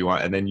left if you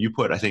want. And then you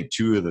put, I think,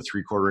 two of the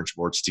 3/4 inch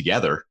boards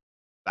together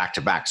back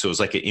to back. So it was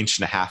like an inch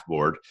and a half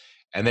board.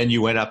 And then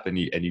you went up and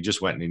you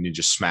just went and you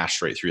just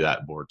smashed right through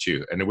that board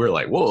too. And we were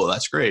like, whoa,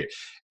 that's great.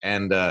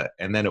 And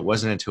then it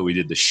wasn't until we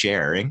did the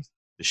sharing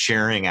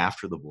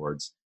after the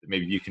boards that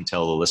maybe you can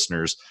tell the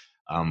listeners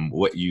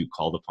what you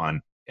called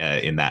upon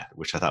in that,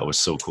 which I thought was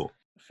so cool.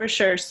 For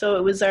sure. So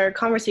it was our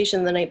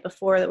conversation the night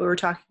before that we were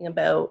talking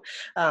about,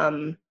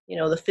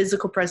 the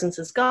physical presence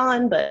is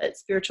gone, but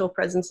spiritual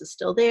presence is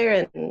still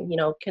there, and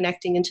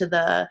connecting into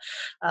the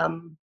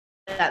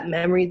that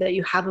memory that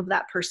you have of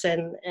that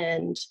person.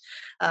 And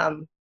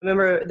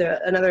remember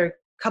another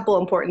couple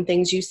important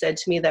things you said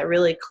to me that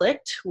really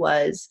clicked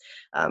was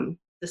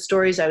the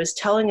stories I was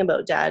telling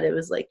about dad. It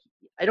was like,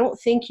 I don't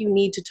think you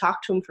need to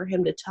talk to him for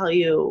him to tell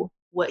you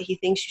what he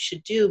thinks you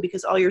should do,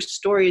 because all your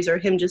stories are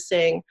him just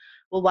saying,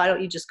 well, why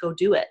don't you just go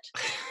do it?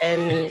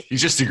 And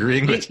He's just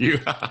agreeing with you.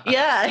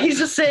 yeah, he's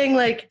just saying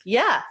like,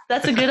 yeah,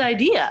 that's a good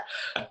idea.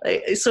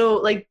 So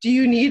like, do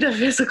you need a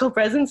physical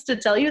presence to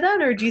tell you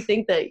that? Or do you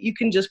think that you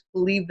can just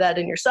believe that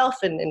in yourself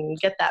and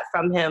get that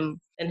from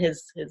him and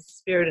his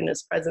spirit and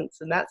his presence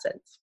in that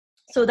sense?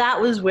 So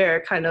that was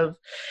where kind of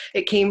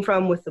it came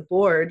from with the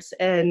boards.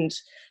 And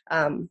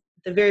at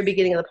the very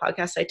beginning of the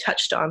podcast, I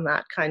touched on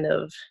that kind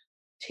of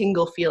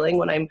tingle feeling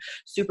when I'm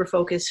super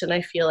focused and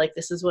I feel like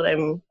this is what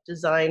I'm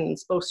designed and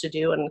supposed to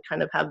do, and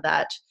kind of have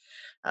that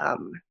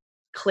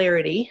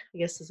clarity, I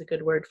guess is a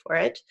good word for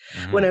it.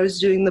 When Mm-hmm. I was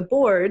doing the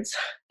boards,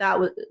 that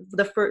was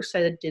the first,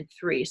 I did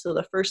 3. So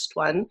the first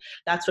one,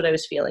 that's what I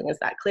was feeling, is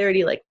that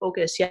clarity, like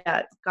focus.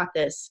 Yeah, got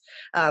this.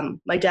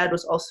 My dad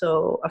was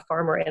also a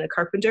farmer and a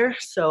carpenter.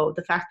 So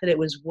the fact that it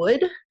was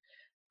wood,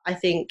 I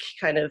think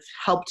kind of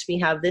helped me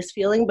have this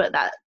feeling. But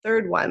that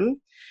third one,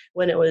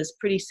 when it was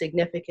pretty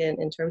significant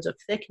in terms of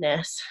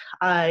thickness,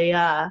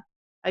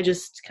 I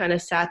just kind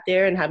of sat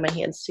there and had my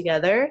hands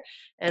together,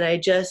 and I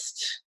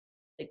just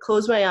like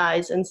closed my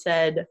eyes and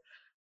said,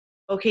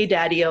 "Okay,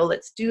 Daddy-o,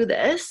 let's do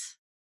this."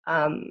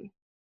 Um,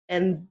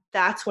 and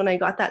that's when I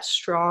got that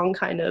strong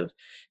kind of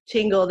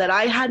tingle that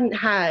I hadn't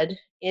had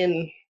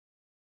in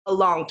a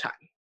long time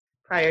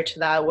prior to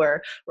that,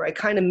 where I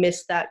kind of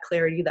missed that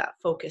clarity, that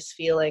focus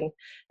feeling,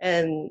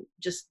 and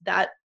just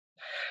that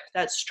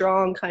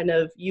strong kind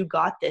of "you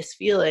got this"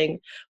 feeling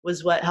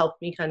was what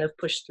helped me kind of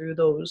push through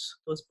those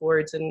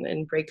boards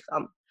and break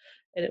them.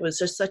 And it was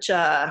just such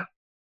a,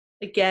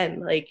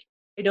 again, like,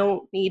 I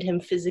don't need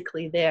him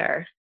physically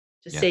there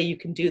to Yeah. say you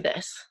can do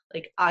this.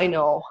 Like, I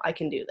know I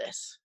can do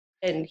this,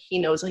 and he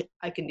knows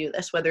I can do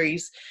this whether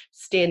he's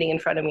standing in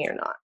front of me or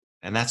not.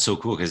 And that's so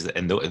cool because,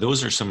 and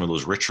those are some of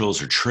those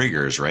rituals or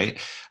triggers, right?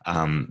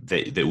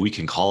 That we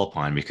can call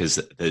upon, because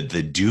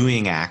the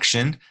doing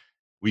action,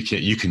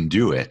 you can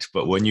do it,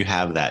 but when you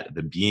have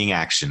the being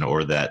action,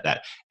 or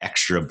that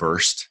extra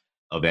burst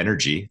of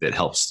energy that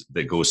helps,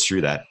 that goes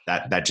through that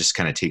just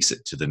kind of takes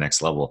it to the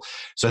next level.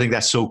 So I think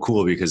that's so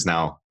cool, because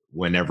now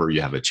whenever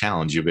you have a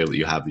challenge,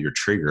 you have your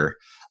trigger,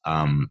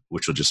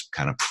 which will just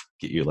kind of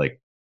get you, like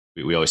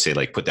we always say,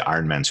 like put the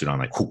Iron Man suit on,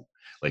 like whoo,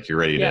 like you're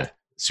ready Yeah. to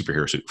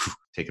superhero suit,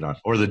 take it on.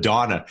 Or the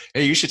Donna.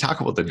 Hey, you should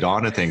talk about the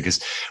Donna thing,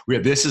 because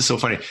this is so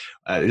funny.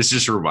 It's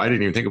just a reminder. I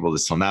didn't even think about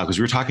this till now, because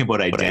we were talking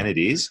about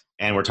identities,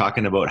 and we're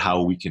talking about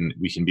how we can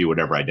be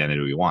whatever identity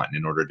we want. And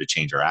in order to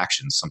change our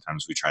actions,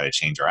 sometimes we try to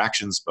change our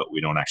actions, but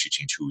we don't actually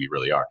change who we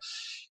really are.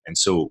 And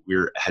so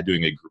we're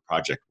doing a group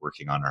project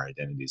working on our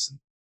identities, and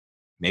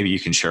maybe you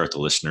can share with the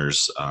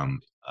listeners,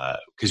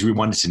 because we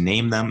wanted to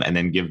name them and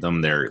then give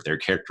them their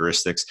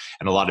characteristics.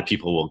 And a lot of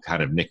people will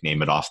kind of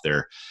nickname it off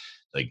their,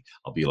 like,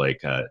 I'll be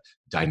like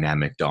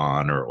dynamic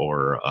Dawn,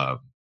 or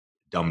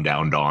dumbed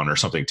down Dawn, or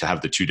something, to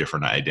have the 2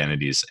 different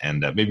identities.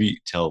 And maybe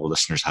tell the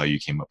listeners how you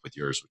came up with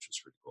yours, which was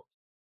pretty cool.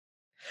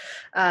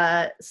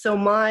 So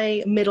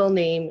my middle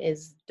name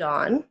is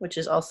Dawn, which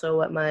is also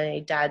what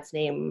my dad's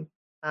name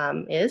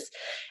is.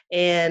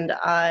 And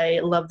I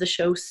love the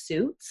show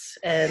Suits,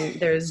 and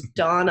there's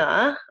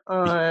Donna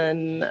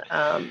on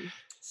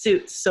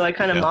Suits. So I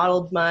kind of Yeah.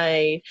 modeled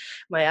my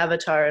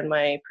avatar and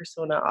my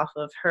persona off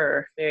of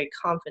her, very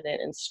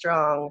confident and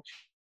strong,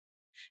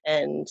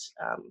 and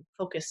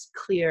focused,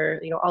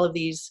 clear, all of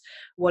these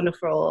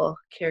wonderful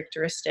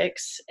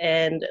characteristics.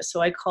 And so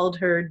I called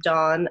her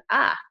Dawn,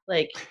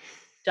 like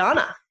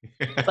Donna,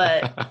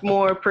 but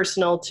more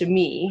personal to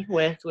me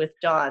with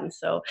Dawn.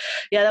 So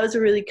yeah, that was a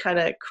really kind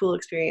of cool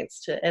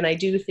experience and I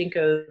do think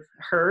of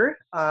her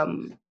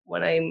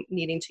when I'm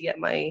needing to get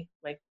my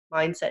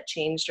mindset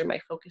changed, or my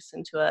focus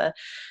into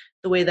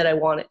the way that I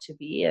want it to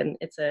be. And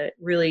it's a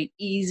really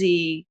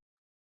easy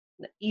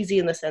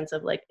in the sense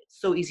of, like,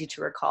 so easy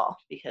to recall,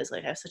 because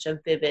like I have such a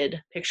vivid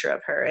picture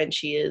of her, and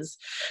she is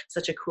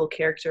such a cool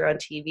character on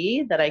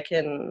TV that I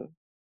can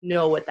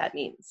know what that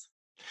means.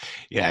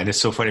 Yeah, and it's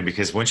so funny,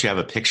 because once you have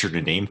a picture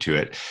to name to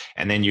it,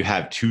 and then you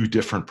have 2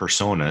 different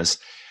personas,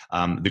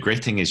 the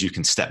great thing is you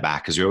can step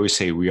back, because we always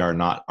say we are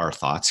not our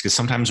thoughts. Because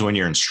sometimes when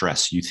you're in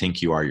stress, you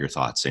think you are your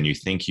thoughts, and you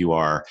think you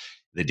are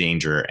the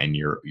danger, and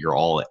you're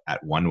all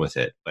at one with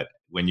it. But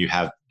when you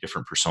have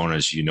different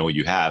personas,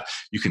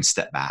 you can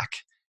step back.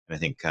 And I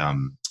think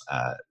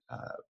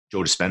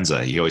Joe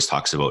Dispenza, he always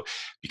talks about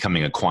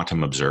becoming a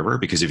quantum observer,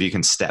 because if you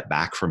can step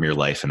back from your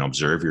life and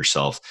observe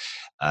yourself,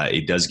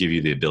 it does give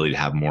you the ability to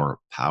have more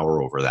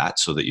power over that,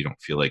 so that you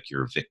don't feel like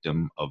you're a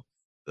victim of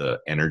the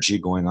energy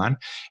going on.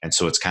 And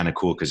so it's kind of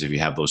cool, because if you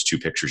have those 2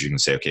 pictures, you can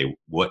say, okay,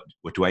 what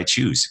do I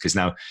choose? Because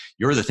now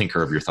you're the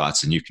thinker of your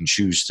thoughts, and you can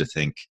choose to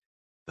think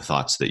the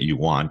thoughts that you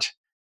want.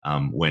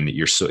 When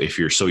if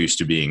you're so used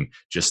to being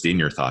just in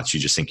your thoughts, you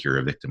just think you're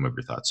a victim of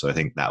your thoughts. So I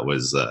think that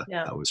was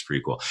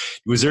pretty cool.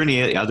 Was there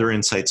any other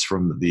insights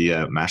from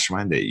the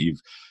mastermind that you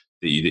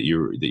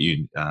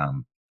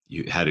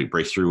had a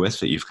breakthrough with,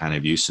 that you've kind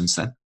of used since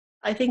then?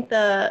 I think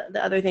the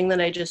other thing that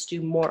I just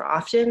do more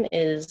often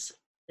is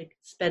like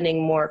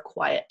spending more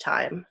quiet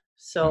time.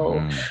 So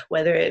Mm-hmm.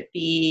 whether it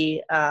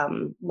be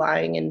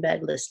lying in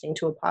bed listening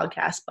to a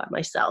podcast by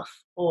myself,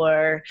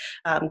 or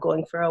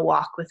going for a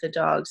walk with the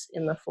dogs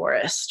in the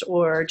forest,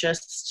 or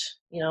just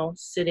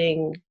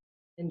sitting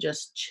and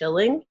just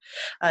chilling,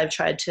 I've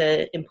tried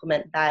to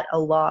implement that a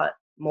lot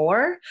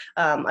more.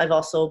 I've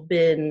also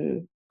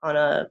been on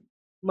a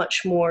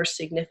much more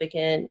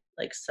significant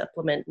like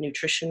supplement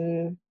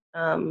nutrition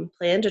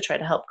plan to try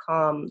to help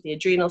calm the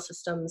adrenal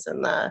systems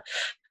and the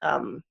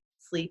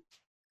sleep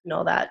and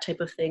all that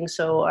type of thing.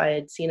 So I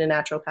had seen a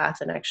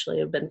naturopath, and actually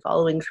have been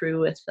following through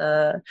with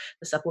the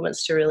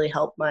supplements to really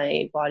help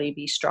my body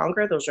be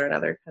stronger. Those are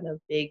another kind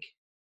of big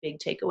big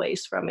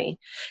takeaways from me,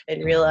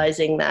 and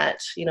realizing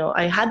that,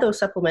 I had those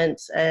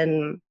supplements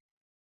and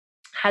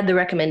had the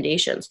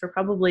recommendations for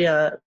probably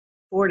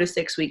 4 to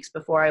 6 weeks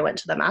before I went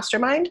to the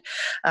mastermind.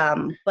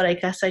 But I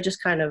guess I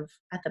just kind of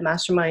at the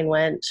mastermind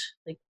went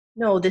like,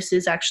 no, this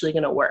is actually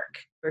going to work,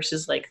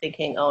 versus like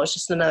thinking, oh, it's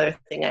just another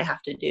thing I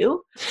have to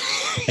do.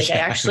 Like I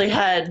actually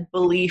had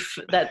belief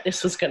that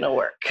this was going to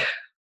work.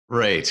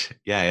 Right.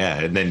 Yeah.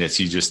 And then it's,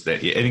 you just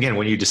that, and again,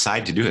 when you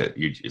decide to do it,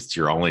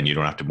 you're all in. You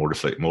don't have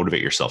to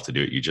motivate yourself to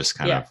do it. You just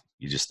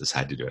you just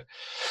decide to do it.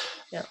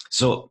 Yeah.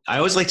 So I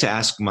always like to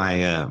ask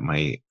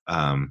my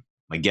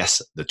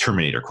guests the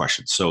Terminator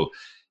question. So,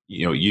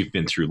 you've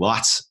been through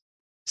lots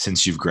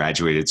since you've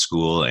graduated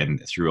school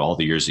and through all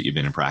the years that you've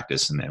been in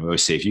practice. And I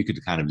always say, if you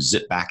could kind of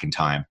zip back in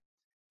time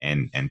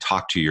and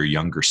talk to your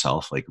younger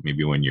self, like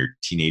maybe when you're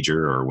a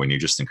teenager or when you're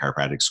just in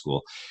chiropractic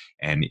school,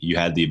 and you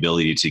had the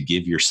ability to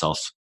give your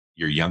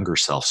younger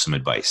self some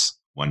advice,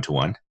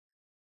 one-to-one,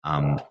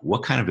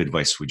 what kind of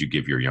advice would you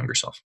give your younger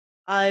self?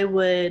 I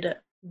would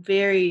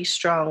very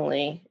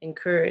strongly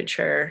encourage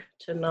her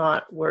to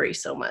not worry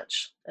so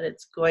much, that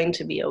it's going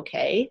to be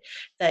okay,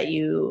 that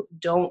you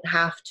don't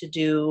have to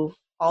do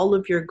all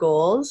of your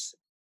goals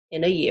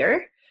in a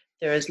year.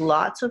 There is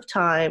lots of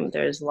time,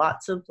 there's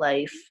lots of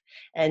life,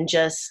 and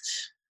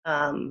just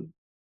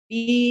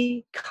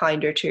be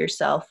kinder to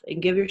yourself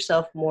and give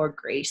yourself more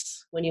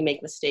grace when you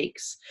make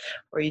mistakes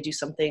or you do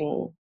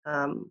something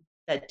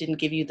that didn't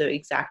give you the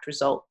exact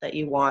result that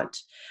you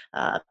want.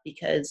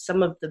 Because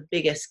some of the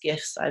biggest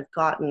gifts I've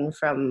gotten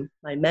from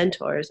my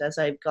mentors as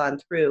I've gone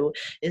through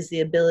is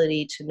the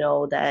ability to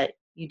know that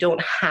you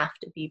don't have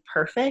to be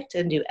perfect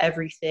and do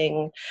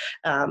everything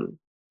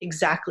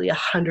exactly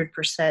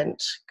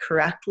 100%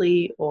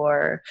 correctly,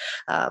 or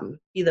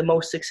be the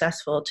most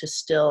successful to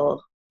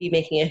still be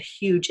making a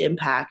huge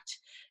impact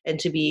and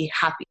to be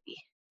happy.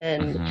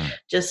 And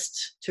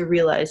just to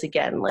realize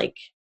again, like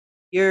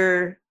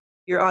you're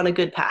on a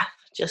good path.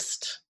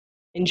 Just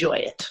enjoy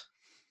it.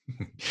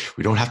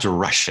 We don't have to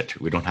rush it.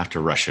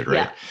 Right?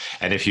 Yeah.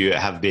 And if you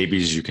have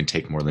babies, you can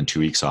take more than 2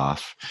 weeks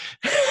off.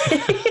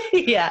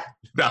 Yeah.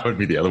 That would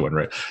be the other one,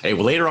 right? Hey,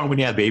 well, later on when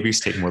you have babies,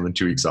 take more than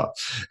 2 weeks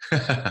off.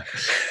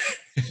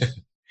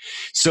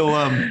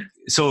 So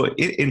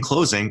in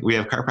closing, we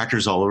have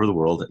chiropractors all over the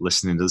world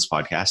listening to this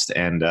podcast,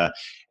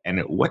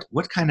 and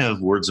what kind of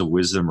words of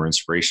wisdom or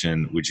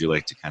inspiration would you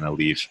like to kind of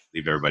leave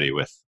everybody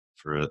with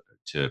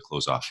to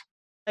close off?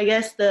 I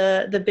guess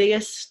the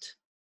biggest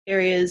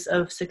areas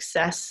of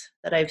success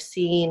that I've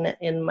seen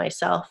in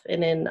myself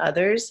and in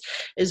others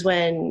is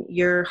when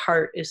your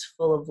heart is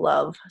full of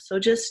love. So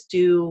just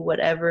do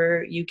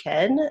whatever you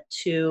can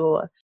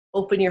to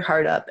open your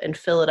heart up and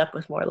fill it up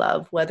with more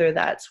love, whether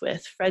that's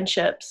with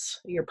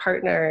friendships, your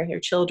partner,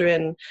 your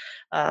children,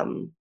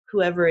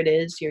 whoever it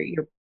is,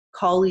 your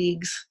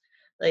colleagues.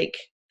 Like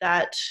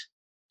that's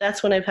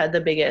when I've had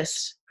the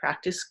biggest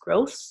practice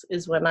growth,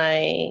 is when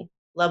I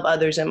love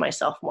others and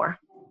myself more.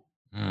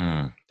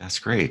 That's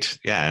great.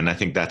 Yeah. And I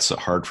think that's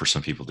hard for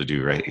some people to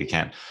do, right? You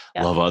can't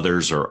love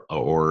others or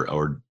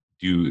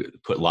do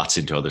put lots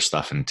into other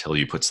stuff until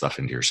you put stuff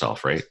into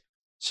yourself. Right.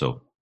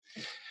 So,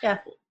 yeah.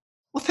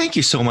 Well, thank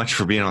you so much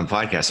for being on the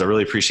podcast. I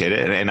really appreciate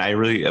it. And I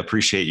really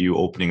appreciate you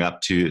opening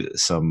up to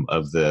some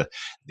of the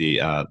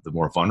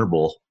more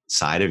vulnerable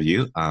side of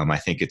you. I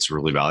think it's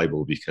really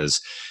valuable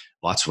because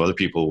lots of other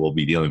people will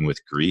be dealing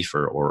with grief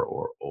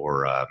or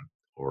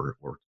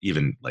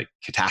even like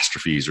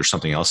catastrophes or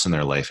something else in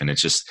their life. And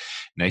it's just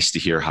nice to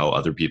hear how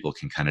other people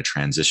can kind of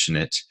transition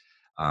it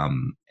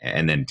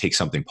and then take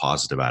something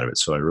positive out of it.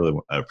 So I really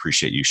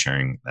appreciate you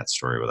sharing that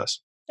story with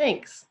us.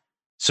 Thanks.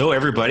 So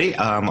everybody,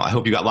 I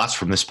hope you got lots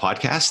from this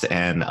podcast.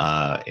 And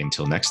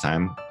until next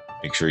time,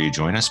 make sure you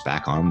join us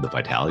back on the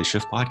Vitality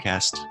Shift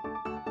podcast.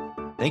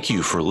 Thank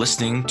you for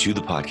listening to the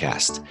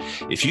podcast.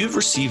 If you've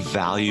received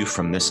value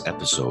from this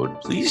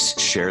episode, please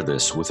share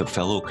this with a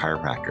fellow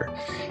chiropractor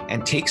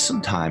and take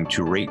some time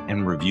to rate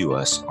and review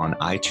us on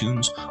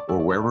iTunes or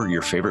wherever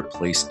your favorite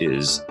place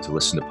is to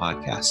listen to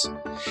podcasts.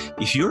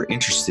 If you're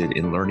interested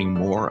in learning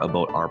more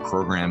about our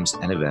programs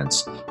and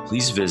events,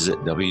 please visit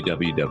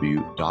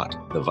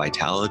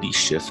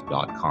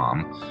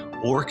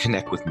www.thevitalityshift.com or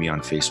connect with me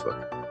on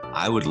Facebook.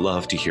 I would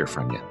love to hear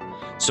from you.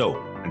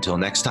 So until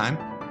next time,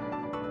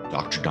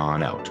 Dr.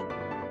 Don out.